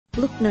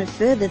Look no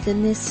further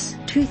than this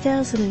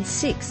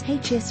 2006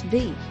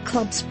 HSV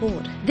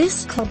Clubsport.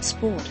 This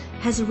Clubsport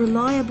has a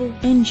reliable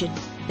engine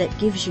that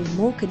gives you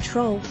more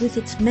control with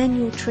its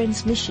manual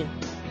transmission.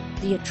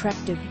 The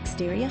attractive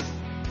exterior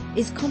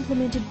is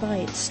complemented by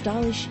its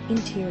stylish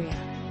interior.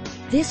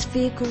 This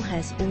vehicle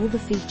has all the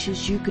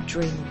features you could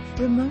dream of: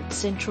 remote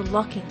central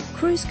locking,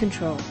 cruise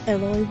control,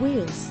 alloy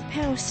wheels,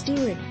 power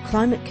steering,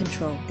 climate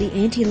control. The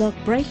anti-lock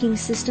braking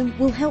system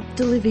will help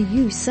deliver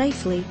you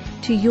safely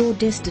to your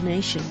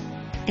destination,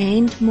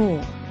 and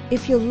more.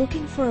 If you're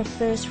looking for a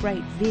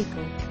first-rate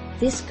vehicle,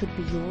 this could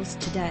be yours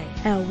today.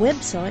 Our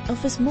website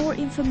offers more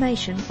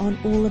information on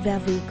all of our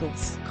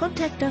vehicles.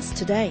 Contact us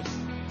today.